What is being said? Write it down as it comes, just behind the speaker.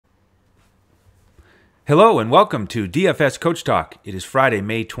Hello and welcome to DFS Coach Talk. It is Friday,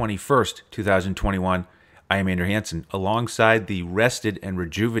 May 21st, 2021. I am Andrew Hansen, alongside the rested and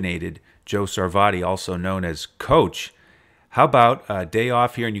rejuvenated Joe Sarvati, also known as Coach. How about a day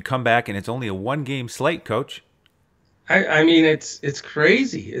off here and you come back and it's only a one-game slate, Coach? I mean, it's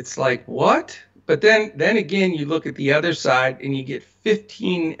crazy. It's like, what? But then again, you look at the other side and you get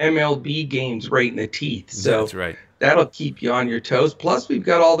 15 MLB games right in the teeth. That's So right. that'll keep you on your toes. Plus, we've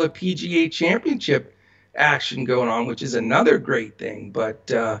got all the PGA Championship action going on, which is another great thing.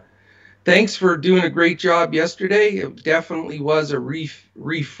 But thanks for doing a great job yesterday. It definitely was a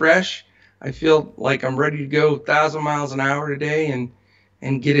refresh. I feel like I'm ready to go 1,000 miles an hour today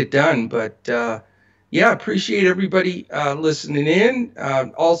and get it done. But yeah, appreciate everybody listening in.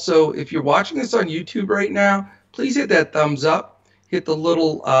 Also, if you're watching this on YouTube right now, please hit that thumbs up. Hit the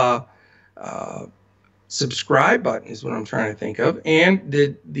little uh, subscribe button is what I'm trying to think of, and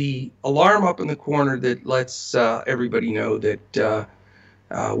the alarm up in the corner that lets everybody know that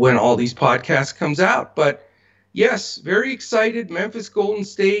when all these podcasts comes out. But yes, very excited. Memphis Golden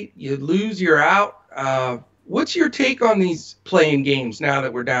State. You lose, you're out. What's your take on these playing games now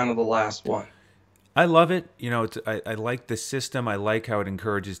that we're down to the last one? I love it. I like the system. I like how it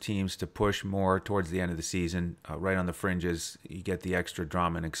encourages teams to push more towards the end of the season. Right on the fringes, you get the extra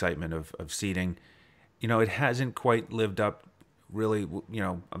drama and excitement of seeding. It hasn't quite lived up really.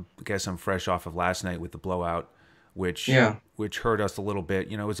 I guess I'm fresh off of last night with the blowout, which Yeah. which hurt us a little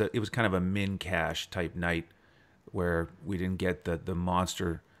bit. It was kind of a min cash type night where we didn't get the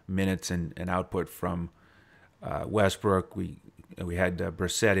monster minutes and output from Westbrook. We had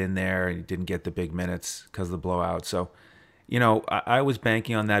Brissett in there and he didn't get the big minutes because of the blowout. So, I was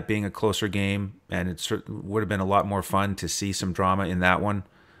banking on that being a closer game, and it would have been a lot more fun to see some drama in that one.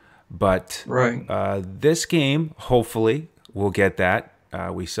 But Right. this game, hopefully, we'll get that.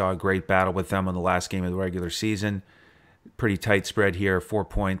 We saw a great battle with them on the last game of the regular season. Pretty tight spread here, 4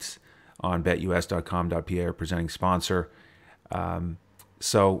 points on betus.com.pa, our presenting sponsor.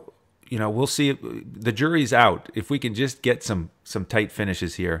 So, we'll see. The jury's out. If we can just get some tight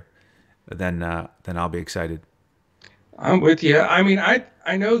finishes here, then I'll be excited. I'm with you. I mean,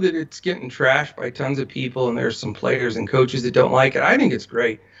 I know that it's getting trashed by tons of people, and there's some players and coaches that don't like it. I think it's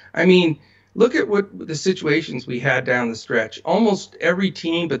great. I mean, look at what the situations we had down the stretch. Almost every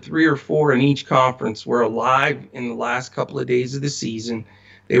team, but three or four in each conference, were alive in the last couple of days of the season.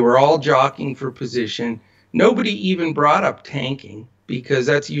 They were all jockeying for position. Nobody even brought up tanking because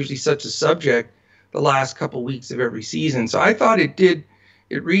that's usually such a subject the last couple of weeks of every season. So I thought it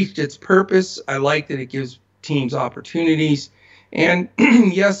reached its purpose. I like that it gives teams opportunities. And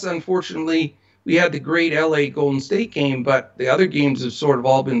yes, unfortunately, we had the great LA Golden State game, but the other games have sort of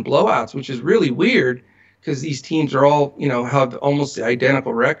all been blowouts, which is really weird because these teams are all, have almost the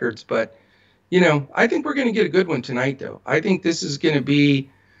identical records. But, I think we're going to get a good one tonight, though. I think this is going to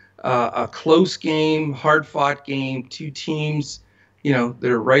be a close game, hard fought game, two teams, that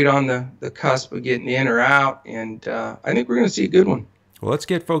are right on the cusp of getting in or out. And I think we're going to see a good one. Well, let's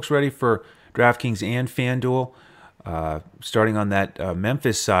get folks ready for DraftKings and FanDuel. Starting on that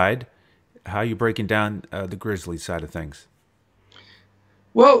Memphis side, how are you breaking down the Grizzlies side of things?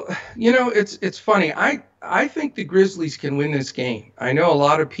 Well, it's funny. I think the Grizzlies can win this game. I know a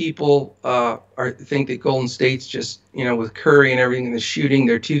lot of people think that Golden State's just, with Curry and everything in the shooting,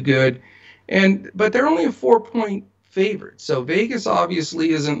 they're too good. But they're only a 4-point favorite. So Vegas obviously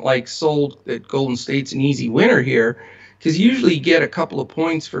isn't like sold that Golden State's an easy winner here, because usually you get a couple of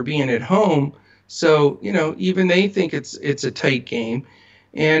points for being at home. So, even they think it's a tight game.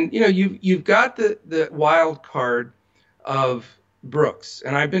 And, you've got the wild card of Brooks.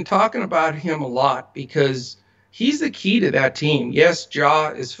 And I've been talking about him a lot because he's the key to that team. Yes, Ja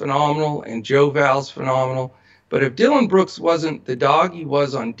is phenomenal and Joe Val's phenomenal. But if Dylan Brooks wasn't the dog he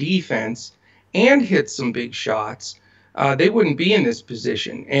was on defense and hit some big shots, they wouldn't be in this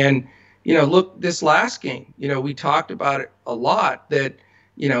position. And, look, this last game, we talked about it a lot that,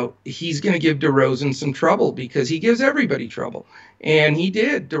 he's going to give DeRozan some trouble because he gives everybody trouble. And he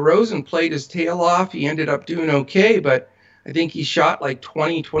did. DeRozan played his tail off. He ended up doing okay, but I think he shot like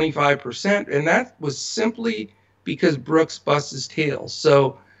 25%. And that was simply because Brooks busts his tail.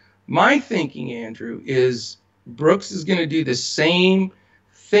 So my thinking, Andrew, is Brooks is going to do the same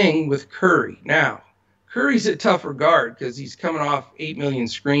thing with Curry. Now, Curry's a tougher guard because he's coming off 8 million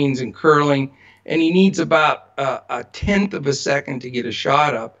screens and curling, and he needs about a tenth of a second to get a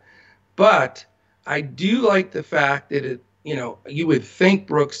shot up. But I do like the fact that you would think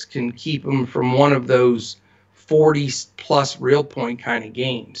Brooks can keep him from one of those 40-plus real point kind of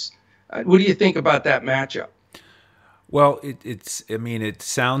games. What do you think about that matchup? Well, I mean, it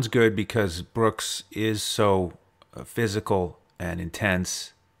sounds good because Brooks is so physical and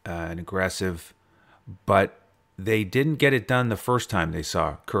intense and aggressive, but they didn't get it done the first time they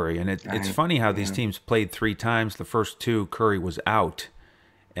saw Curry. And it's funny how these Yeah. teams played three times. The first two, Curry was out,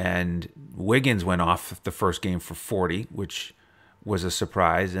 and Wiggins went off the first game for 40, which was a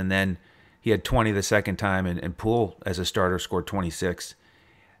surprise. And then he had 20 the second time, and Poole, as a starter, scored 26.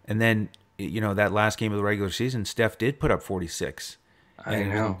 And then, that last game of the regular season, Steph did put up 46. I And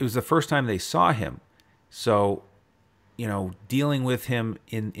know. it was the first time they saw him. So, dealing with him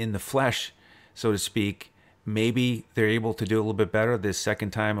in the flesh, so to speak, maybe they're able to do a little bit better this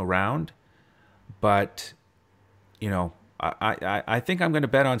second time around. But, I think I'm going to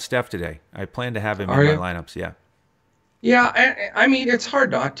bet on Steph today. I plan to have him in Are my you? lineups. Yeah. Yeah, I mean, it's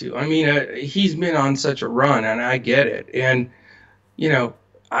hard not to. I mean, he's been on such a run, and I get it. And you know,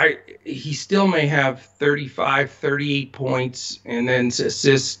 I he still may have 35, 38 points, and then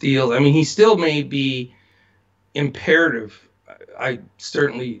assists, steals. I mean, he still may be imperative. I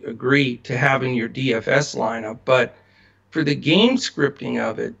certainly agree to having your DFS lineup, but for the game scripting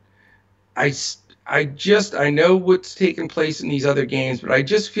of it, I I know what's taking place in these other games, but I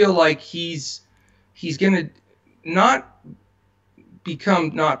just feel like he's going to not become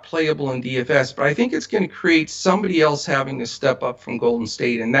not playable in DFS, but I think it's going to create somebody else having to step up from Golden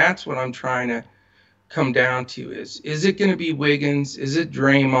State, and that's what I'm trying to come down to is it going to be Wiggins? Is it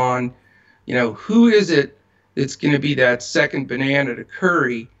Draymond? Who is it that's going to be that second banana to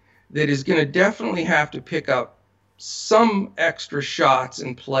Curry that is going to definitely have to pick up some extra shots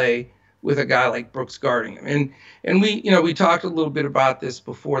and play with a guy like Brooks guarding him. And we talked a little bit about this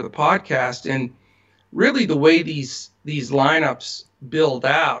before the podcast, and really the way these lineups build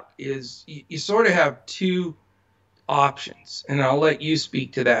out is you sort of have two options, and I'll let you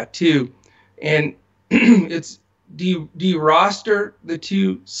speak to that too. And it's do you roster the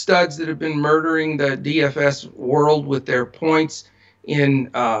two studs that have been murdering the DFS world with their points in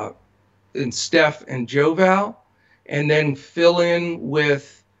Steph and Joval, and then fill in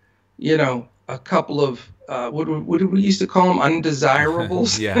with a couple of what do we used to call them,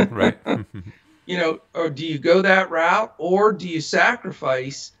 undesirables? Yeah, right. Or do you go that route, or do you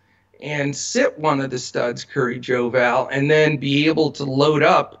sacrifice and sit one of the studs, Curry, Joval, and then be able to load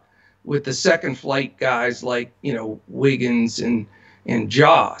up with the second flight guys like Wiggins and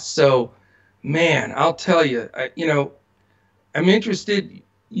Ja? So, man, I'll tell you, I'm interested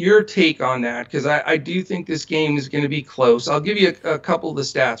your take on that, because I do think this game is going to be close. I'll give you a couple of the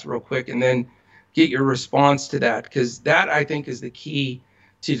stats real quick and then get your response to that, because that I think is the key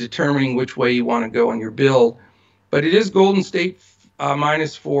to determining which way you want to go on your build. But it is Golden State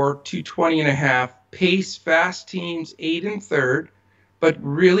 -4, 220.5. Pace, fast teams, 8th and 3rd, but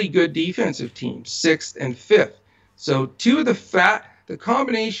really good defensive teams, 6th and 5th. So two of the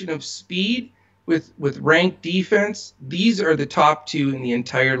combination of speed with ranked defense, these are the top two in the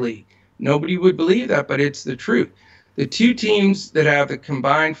entire league. Nobody would believe that, but it's the truth. The two teams that have the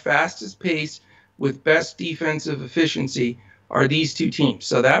combined fastest pace with best defensive efficiency are these two teams.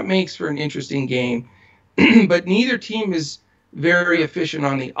 So that makes for an interesting game. But neither team is very efficient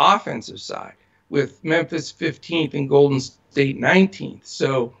on the offensive side, with Memphis 15th and Golden State 19th.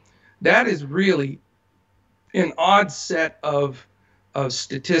 So that is really an odd set of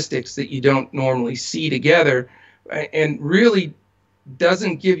statistics that you don't normally see together, and really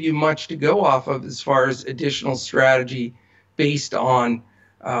doesn't give you much to go off of as far as additional strategy based on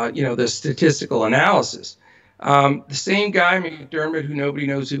the statistical analysis. The same guy, McDermott, who nobody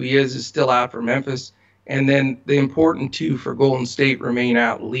knows who he is still out for Memphis. And then the important two for Golden State remain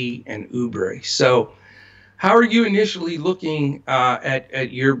out, Lee and Oubre. So how are you initially looking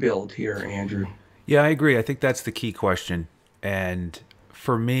at your build here, Andrew? Yeah, I agree. I think that's the key question. And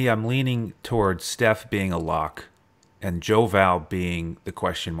for me, I'm leaning towards Steph being a lock and Joval being the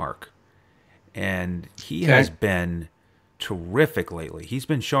question mark. And he Okay. has been terrific lately. He's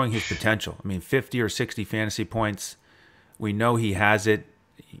been showing his potential. I mean, 50 or 60 fantasy points. We know he has it.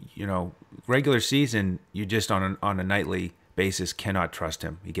 Regular season, you just on a nightly basis cannot trust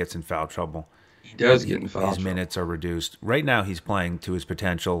him. He gets in foul trouble. He does get in foul His trouble. minutes are reduced. Right now, he's playing to his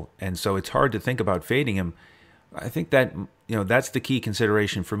potential, and so it's hard to think about fading him. I think that that's the key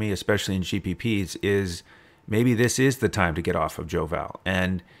consideration for me, especially in GPPs, is maybe this is the time to get off of Joval.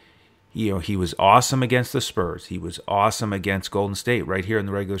 And he was awesome against the Spurs. He was awesome against Golden State right here in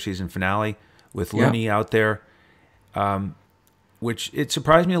the regular season finale with Looney out there, which it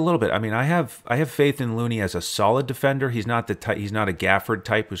surprised me a little bit. I mean, I have faith in Looney as a solid defender. He's not he's not a Gafford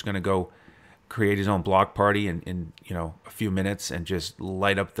type who's going to go create his own block party in a few minutes and just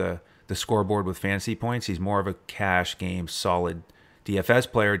light up the the scoreboard with fantasy points. He's more of a cash game, solid DFS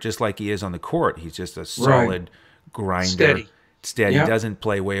player, just like he is on the court. He's just a Right. solid grinder, Steady. steady. Yeah. Doesn't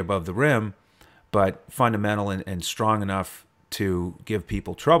play way above the rim, but fundamental and strong enough to give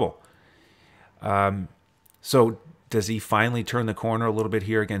people trouble. So does he finally turn the corner a little bit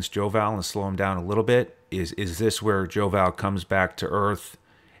here against Joval and slow him down a little bit? Is this where Joval comes back to earth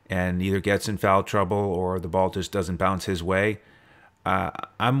and either gets in foul trouble or the ball just doesn't bounce his way?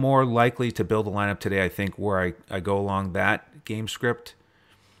 I'm more likely to build a lineup today, I think, where I go along that game script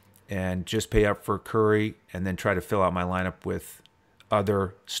and just pay up for Curry and then try to fill out my lineup with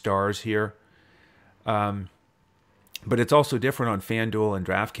other stars here. But it's also different on FanDuel and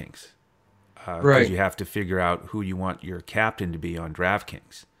DraftKings because Right. you have to figure out who you want your captain to be on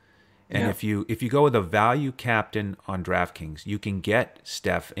DraftKings. And Yeah. if you go with a value captain on DraftKings, you can get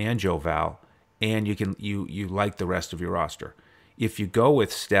Steph and Joval, and you like the rest of your roster. If you go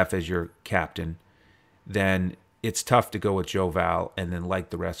with Steph as your captain, then it's tough to go with Joval and then like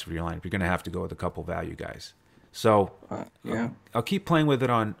the rest of your lineup. You're going to have to go with a couple value guys. So Yeah. I'll keep playing with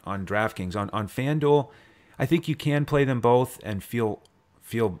it on DraftKings. On FanDuel, I think you can play them both and feel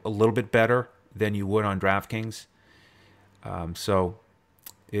a little bit better than you would on DraftKings. So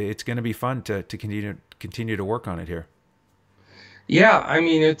it's going to be fun to continue to work on it here. Yeah, I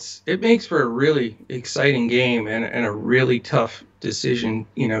mean it makes for a really exciting game and a really tough decision,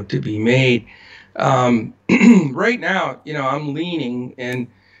 to be made. Right now, I'm leaning and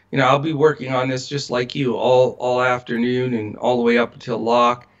I'll be working on this just like you all afternoon and all the way up until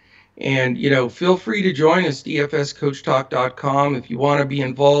lock. And feel free to join us, dfscoachtalk.com. If you want to be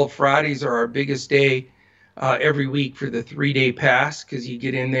involved, Fridays are our biggest day every week for the 3-day pass because you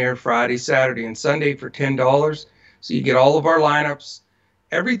get in there Friday, Saturday, and Sunday for $10. So you get all of our lineups,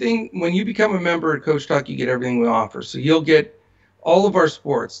 everything. When you become a member at Coach Talk, you get everything we offer. So you'll get all of our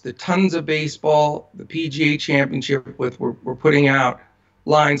sports, the tons of baseball, the PGA Championship we're putting out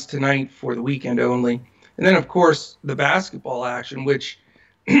lines tonight for the weekend only. And then, of course, the basketball action, which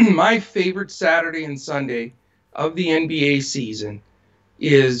my favorite Saturday and Sunday of the NBA season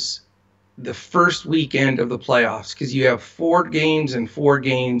is the first weekend of the playoffs because you have 4 games and 4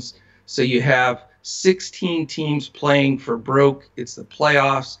 games. So you have 16 teams playing for broke. It's the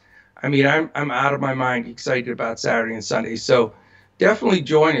playoffs. I mean, I'm out of my mind excited about Saturday and Sunday. So definitely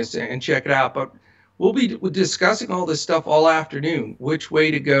join us and check it out. But we'll be discussing all this stuff all afternoon, which way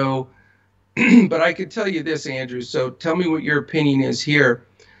to go. But I could tell you this, Andrew. So tell me what your opinion is here.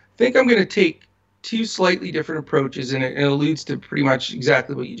 I think I'm going to take 2 slightly different approaches, and it alludes to pretty much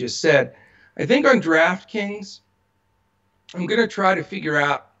exactly what you just said. I think on DraftKings, I'm going to try to figure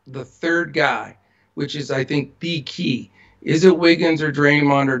out the third guy, which is, I think, the key. Is it Wiggins or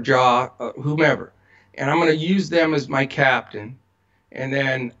Draymond or Ja, whomever? And I'm going to use them as my captain. And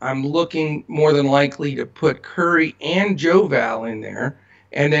then I'm looking more than likely to put Curry and Joval in there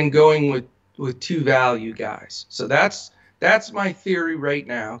and then going with 2 value guys. So that's my theory right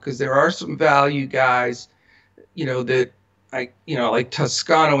now because there are some value guys, that like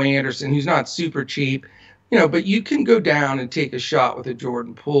Toscano Anderson, who's not super cheap. But you can go down and take a shot with a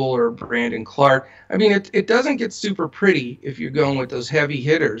Jordan Poole or Brandon Clark. I mean, it doesn't get super pretty if you're going with those heavy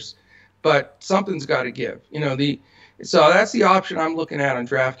hitters, but something's got to give. So that's the option I'm looking at on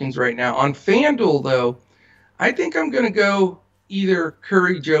DraftKings right now. On FanDuel, though, I think I'm going to go either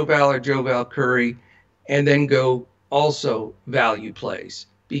Curry Joval or Joval Curry, and then go also value plays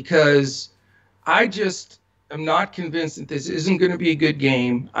because I just I'm not convinced that this isn't going to be a good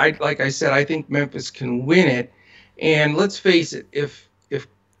game. Like I said, I think Memphis can win it. And let's face it, if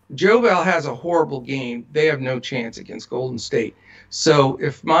Joval has a horrible game, they have no chance against Golden State. So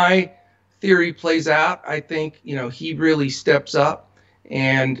if my theory plays out, I think, he really steps up.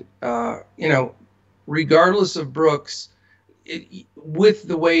 And, regardless of Brooks, with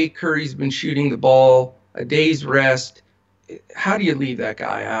the way Curry's been shooting the ball, a day's rest, how do you leave that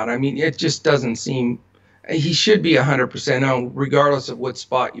guy out? I mean, it just doesn't seem – he should be 100% owned regardless of what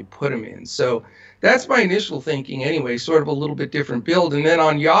spot you put him in. So that's my initial thinking anyway, sort of a little bit different build. And then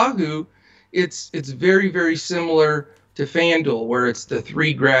on Yahoo, it's very, very similar to FanDuel where it's the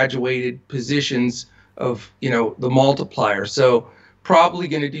 3 graduated positions of, the multiplier. So probably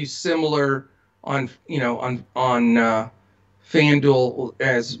going to do similar on FanDuel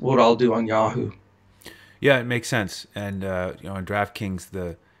as what I'll do on Yahoo. Yeah, it makes sense. And on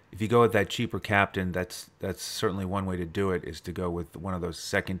DraftKings, if you go with that cheaper captain, that's certainly one way to do it, is to go with one of those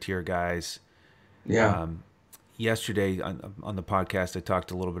second tier guys. Yeah. Yesterday on the podcast, I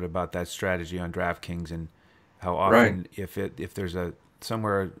talked a little bit about that strategy on DraftKings and how often if there's a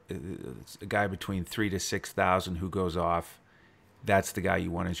guy between 3,000 to 6,000 who goes off, that's the guy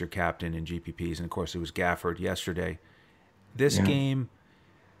you want as your captain in GPPs. And of course, it was Gafford yesterday. This Yeah. game,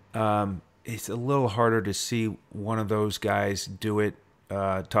 it's a little harder to see one of those guys do it.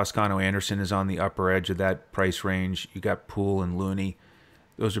 Toscano Anderson is on the upper edge of that price range. You got Poole and Looney.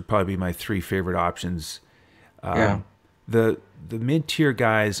 Those would probably be my three favorite options. Yeah. The mid tier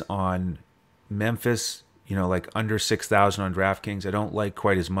guys on Memphis, like under 6,000 on DraftKings, I don't like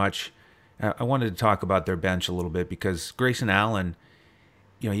quite as much. I wanted to talk about their bench a little bit because Grayson Allen,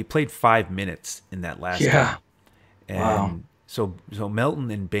 he played 5 minutes in that last Yeah. game, Wow. and so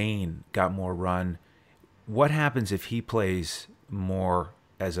Melton and Bain got more run. What happens if he plays more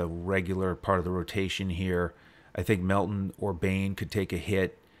as a regular part of the rotation here? I think Melton or Bain could take a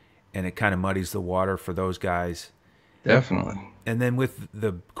hit, and it kind of muddies the water for those guys. Definitely. And then with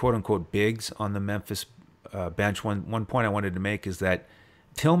the quote unquote bigs on the Memphis bench, one point I wanted to make is that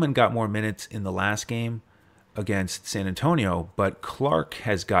Tillman got more minutes in the last game against San Antonio, but Clark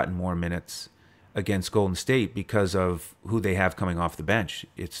has gotten more minutes against Golden State because of who they have coming off the bench.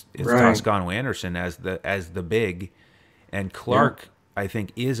 It's Right. Toscano Anderson as the big, and Clark I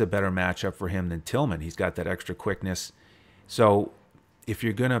think is a better matchup for him than Tillman. He's got that extra quickness. So if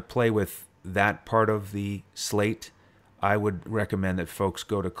you're going to play with that part of the slate, I would recommend that folks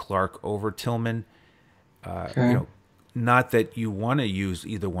go to Clark over Tillman. Okay. Not that you want to use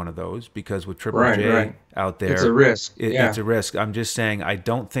either one of those because with Triple Right, J right. out there, It's a risk. Yeah. it's a risk. I'm just saying I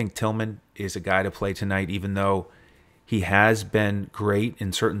don't think Tillman is a guy to play tonight, even though he has been great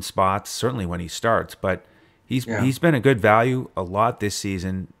in certain spots, certainly when he starts. But Yeah. he's been a good value a lot this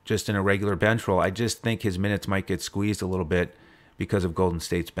season, just in a regular bench role. I just think his minutes might get squeezed a little bit because of Golden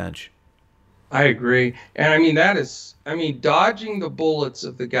State's bench. I agree. And I mean, dodging the bullets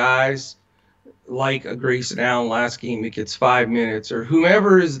of the guys like a Grayson Allen last game that gets 5 minutes or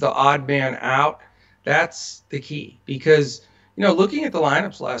whomever is the odd man out, that's the key. Because, looking at the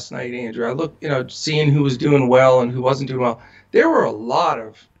lineups last night, Andrew, I looked, seeing who was doing well and who wasn't doing well. There were a lot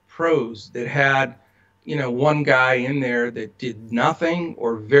of pros that had, one guy in there that did nothing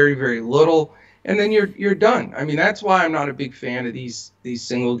or very, very little. And then you're done. I mean, that's why I'm not a big fan of these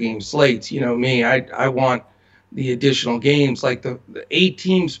single game slates. Me, I want the additional games like the 8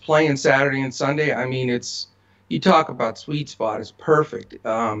 teams playing Saturday and Sunday. I mean, you talk about sweet spot, it's perfect.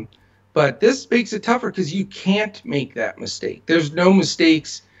 But this makes it tougher because you can't make that mistake. There's no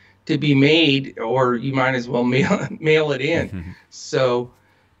mistakes to be made, or you might as well mail it in. So,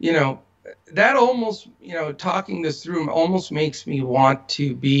 that almost, talking this through almost makes me want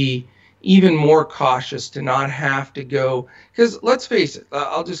to be even more cautious to not have to go. Because let's face it,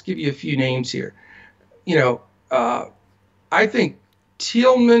 I'll just give you a few names here. I think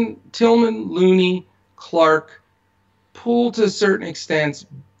Tillman, Looney, Clark, Poole to a certain extent,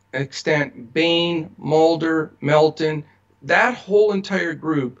 Bain, Mulder, Melton, that whole entire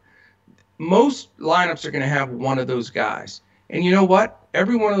group, most lineups are going to have one of those guys. And you know what?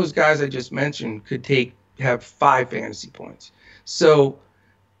 Every one of those guys I just mentioned could have 5 fantasy points. So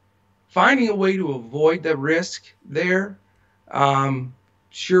finding a way to avoid the risk there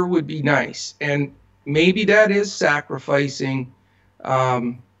sure would be nice. And maybe that is sacrificing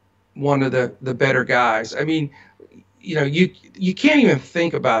one of the better guys. I mean, you can't even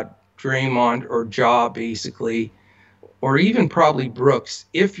think about Draymond or Ja basically, or even probably Brooks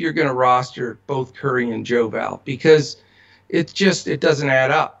if you're going to roster both Curry and Joval, because it doesn't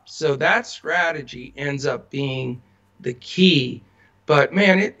add up. So that strategy ends up being the key. But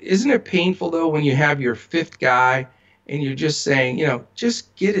man, isn't it painful though when you have your 5th guy and you're just saying,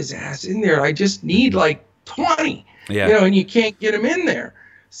 just get his ass in there. I just need like 20, and you can't get him in there.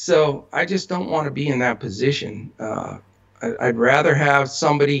 So I just don't want to be in that position. I'd rather have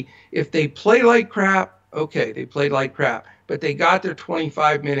somebody, if they play like crap, okay, they played like crap, but they got their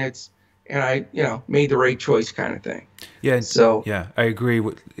 25 minutes and I, made the right choice kind of thing. Yeah. So I agree.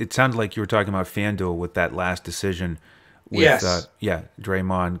 It sounded like you were talking about FanDuel with that last decision. With, yes.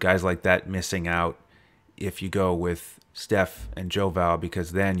 Draymond, guys like that missing out if you go with Steph and Joval,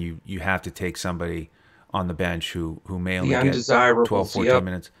 because then you have to take somebody on the bench who may only get 12, 14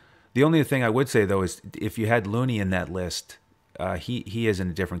 minutes. The only thing I would say, though, is if you had Looney in that list, he is in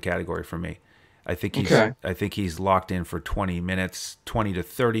a different category for me. I think he's locked in for 20 minutes, 20 to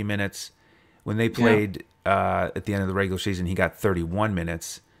 30 minutes. When they played at the end of the regular season, he got 31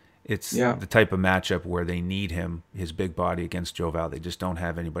 minutes. It's the type of matchup where they need him, his big body against Joval. They just don't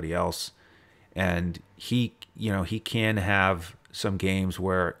have anybody else. And he can have some games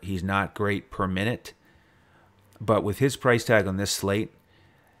where he's not great per minute, but with his price tag on this slate,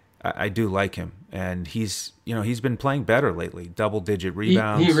 I do like him. And he's been playing better lately. Double-digit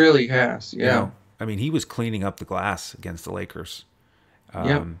rebounds. He really has. Yeah. I mean, he was cleaning up the glass against the Lakers.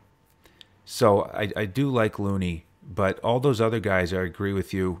 Yep. So I do like Looney, but all those other guys, I agree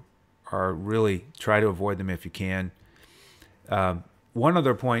with you, are really try to avoid them if you can. One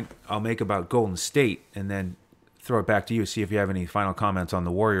other point I'll make about Golden State, and then throw it back to you, see if you have any final comments on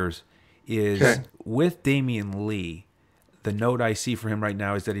the Warriors, is Okay. with Damian Lee, the note I see for him right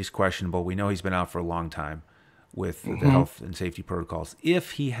now is that he's questionable. We know he's been out for a long time with the Hmm. health and safety protocols.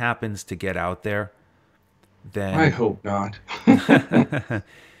 If he happens to get out there, I then hope not.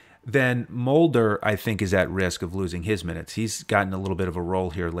 then Mulder, I think, is at risk of losing his minutes. He's gotten a little bit of a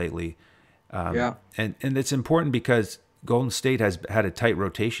role here lately. Yeah. And it's important because Golden State has had a tight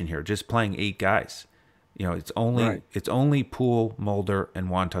rotation here, just playing 8 guys. You know, Right. it's only Poole, Mulder, and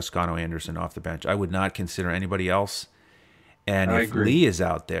Juan Toscano Anderson off the bench. I would not consider anybody else. And I if agree. Lee is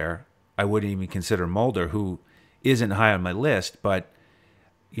out there, I wouldn't even consider Mulder, who isn't high on my list. But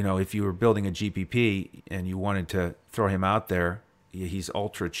you know, if you were building a GPP and you wanted to throw him out there, he's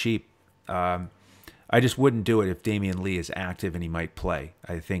ultra cheap. I just wouldn't do it if Damian Lee is active and he might play.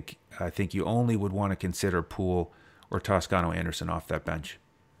 I think you only would want to consider Poole or Toscano Anderson off that bench.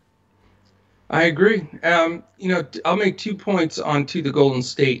 I agree. I'll make 2 points on to the Golden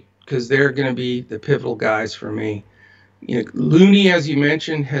State because they're going to be the pivotal guys for me. Looney, as you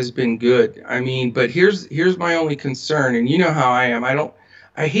mentioned, has been good. I mean, but here's my only concern, and you know how I am.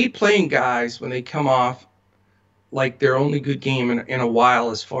 I hate playing guys when they come off like their only good game in a while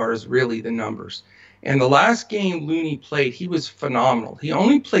as far as really the numbers. And the last game Looney played, he was phenomenal. He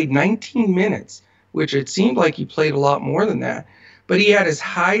only played 19 minutes, which it seemed like he played a lot more than that. But he had his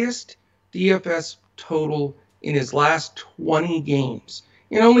highest DFS total in his last 20 games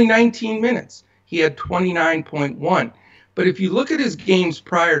in only 19 minutes. He had 29.1. But if you look at his games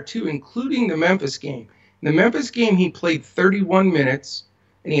prior to, including the Memphis game, in the Memphis game, he played 31 minutes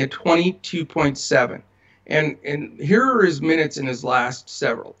and he had 22.7. And here are his minutes in his last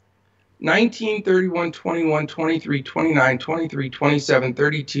several: 19, 31, 21, 23, 29, 23, 27,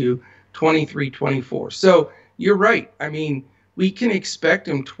 32, 23, 24. So you're right. I mean, we can expect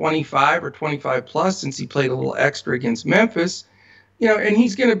him 25 or 25 plus since he played a little extra against Memphis, and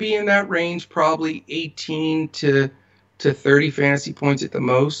he's going to be in that range, probably 18 to 30 fantasy points at the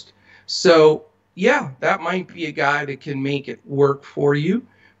most. So yeah, that might be a guy that can make it work for you.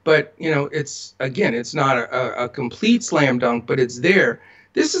 But it's not a complete slam dunk, but it's there.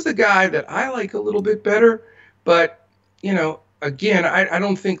 This is the guy that I like a little bit better. But again, I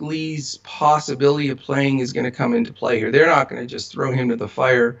don't think Lee's possibility of playing is going to come into play here. They're not going to just throw him to the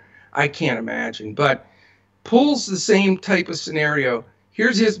fire. I can't imagine. But Poole's the same type of scenario.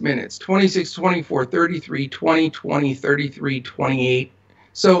 Here's his minutes: 26, 24, 33, 20, 20, 33, 28.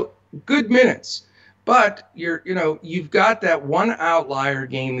 So good minutes. But you've got that one outlier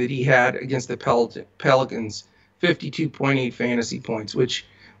game that he had against the Pelicans, 52.8 fantasy points, which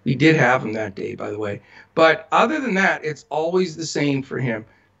we did have him that day, by the way. But other than that, it's always the same for him: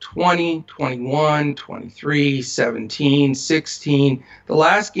 20, 21, 23, 17, 16. The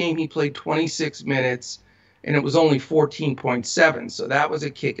last game he played 26 minutes and it was only 14.7. So that was a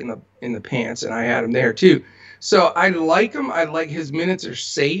kick in the pants, and I had him there too. So I like him. I like his minutes are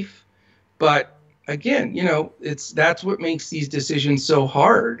safe, but again, that's what makes these decisions so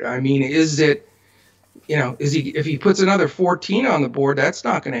hard. I mean, if he puts another 14 on the board, that's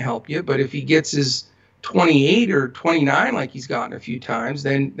not going to help you. But if he gets his 28 or 29 like he's gotten a few times,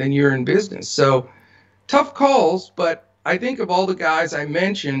 then you're in business. So tough calls, but I think of all the guys I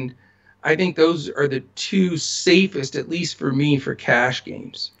mentioned, I think those are the two safest, at least for me, for cash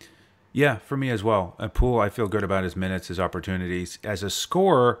games. Yeah, for me as well. Poole, I feel good about his minutes, his opportunities. As a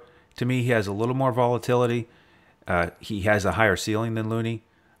scorer, to me, he has a little more volatility. He has a higher ceiling than Looney,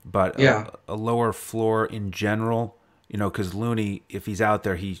 but Yeah, a lower floor in general. Because Looney, if he's out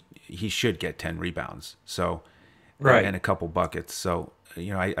there, he should get 10 rebounds. So, right. and a couple buckets. So,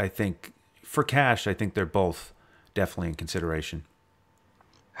 I think for cash, I think they're both definitely in consideration.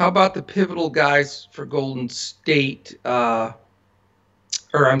 How about the pivotal guys for Golden State, or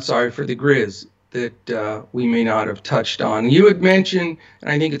I'm sorry, for the Grizz that we may not have touched on? You had mentioned, and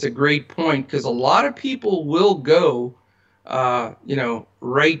I think it's a great point because a lot of people will go,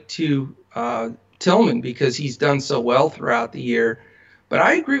 right to Tillman because he's done so well throughout the year. But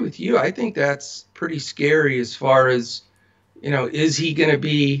I agree with you. I think that's pretty scary as far as, is he going to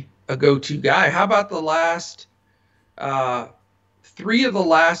be a go-to guy? How about the last uh, 3 of the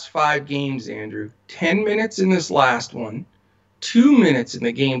last 5 games, Andrew? 10 minutes in this last one, 2 minutes in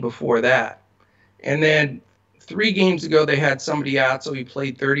the game before that. And then 3 games ago, they had somebody out, so he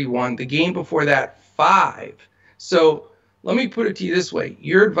played 31. The game before that, 5. So let me put it to you this way.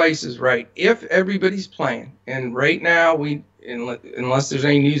 Your advice is right. If everybody's playing, and right now unless there's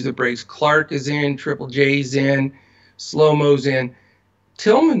any news that breaks, Clark is in, Triple J's in, Slow Mo's in,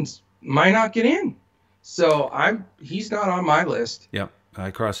 Tillman's might not get in. So he's not on my list. Yep,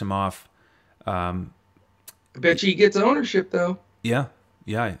 I cross him off. I bet you he gets ownership though. Yeah,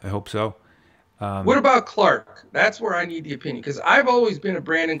 I hope so. What about Clark? That's where I need the opinion, because I've always been a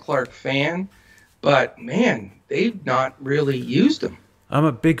Brandon Clark fan, but man, they've not really used him. I'm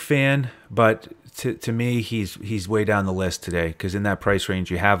a big fan, but to me, he's way down the list today, because in that price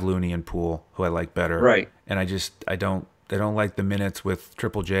range you have Looney and Poole, who I like better. Right. And I don't like the minutes with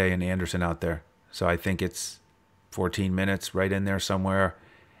Triple J and Anderson out there. So I think it's 14 minutes right in there somewhere.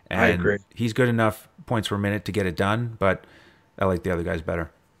 And I agree. He's good enough points per minute to get it done, but I like the other guys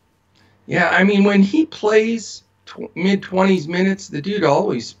better. Yeah, I mean, when he plays mid-20s minutes, the dude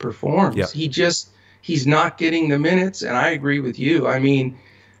always performs. Yep. He's not getting the minutes, and I agree with you. I mean,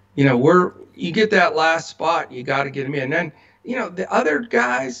 you get that last spot, you got to get him in. And then, the other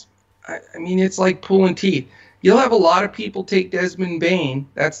guys, I mean, it's like pulling teeth. You'll have a lot of people take Desmond Bain.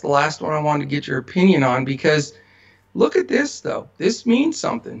 That's the last one I wanted to get your opinion on, because look at this, though. This means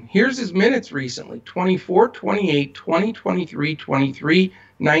something. Here's his minutes recently: 24, 28, 20, 23, 23,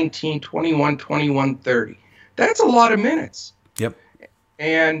 19, 21, 21, 30. That's a lot of minutes. Yep.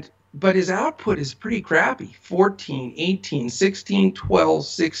 But his output is pretty crappy. 14, 18, 16, 12,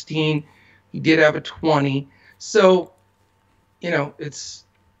 16. He did have a 20. So, it's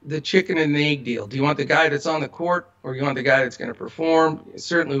the chicken and the egg deal. Do you want the guy that's on the court, or you want the guy that's going to perform?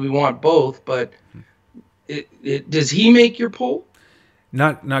 Certainly we want both, but does he make your pool?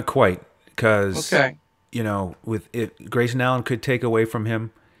 Not quite, because okay. Grayson Allen could take away from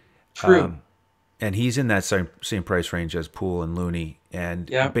him. True. And he's in that same price range as Poole and Looney. And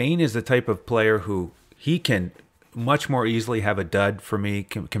yeah. Bain is the type of player who he can much more easily have a dud for me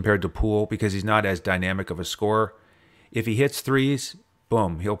compared to Poole, because he's not as dynamic of a scorer. If he hits threes,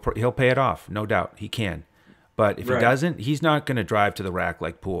 boom, he'll pay it off, no doubt. He can. But if he doesn't, he's not going to drive to the rack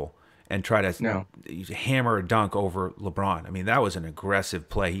like Poole and try to hammer a dunk over LeBron. I mean, that was an aggressive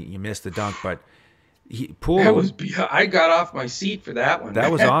play. You missed the dunk, but Poole. I got off my seat for that one.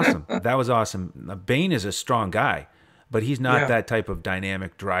 That was awesome. That was awesome. Bain is a strong guy, but he's not that type of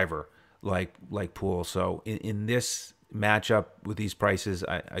dynamic driver like Poole. So in this matchup with these prices,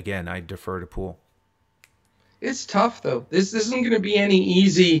 I defer to Poole. It's tough though. This isn't going to be any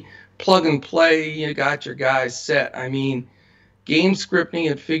easy plug and play. You got your guys set. I mean, game scripting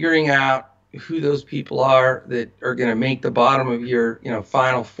and figuring out who those people are that are going to make the bottom of your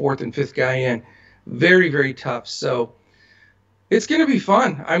final fourth and fifth guy in. Very, very tough. So it's going to be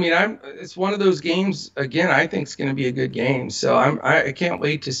fun. I mean, it's one of those games, again, I think it's going to be a good game. So I can't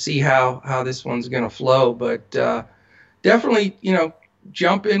wait to see how this one's going to flow. But definitely,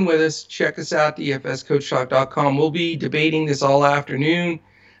 jump in with us. Check us out, dfscoachtalk.com. We'll be debating this all afternoon.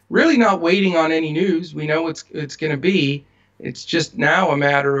 Really not waiting on any news. We know it's going to be. It's just now a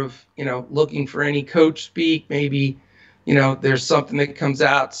matter of, looking for any coach speak. Maybe, there's something that comes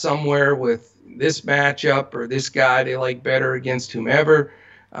out somewhere with this matchup or this guy they like better against whomever.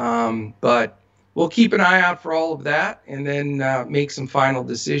 But we'll keep an eye out for all of that, and then make some final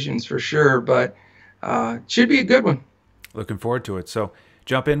decisions for sure. But it should be a good one. Looking forward to it. So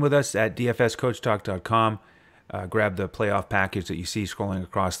jump in with us at dfscoachtalk.com. Grab the playoff package that you see scrolling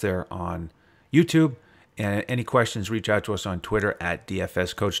across there on YouTube. And any questions, reach out to us on Twitter at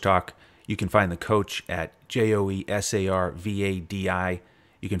dfscoachtalk. You can find the coach at JOESARVADI.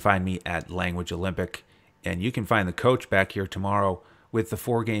 You can find me at Language Olympic. And you can find the coach back here tomorrow with the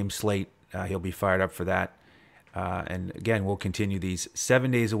 4-game slate. He'll be fired up for that. And again, we'll continue these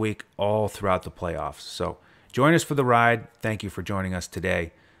 7 days a week all throughout the playoffs. So join us for the ride. Thank you for joining us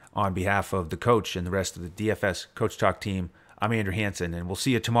today. On behalf of the coach and the rest of the DFS Coach Talk team, I'm Andrew Hansen, and we'll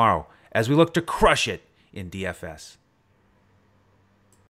see you tomorrow as we look to crush it in DFS.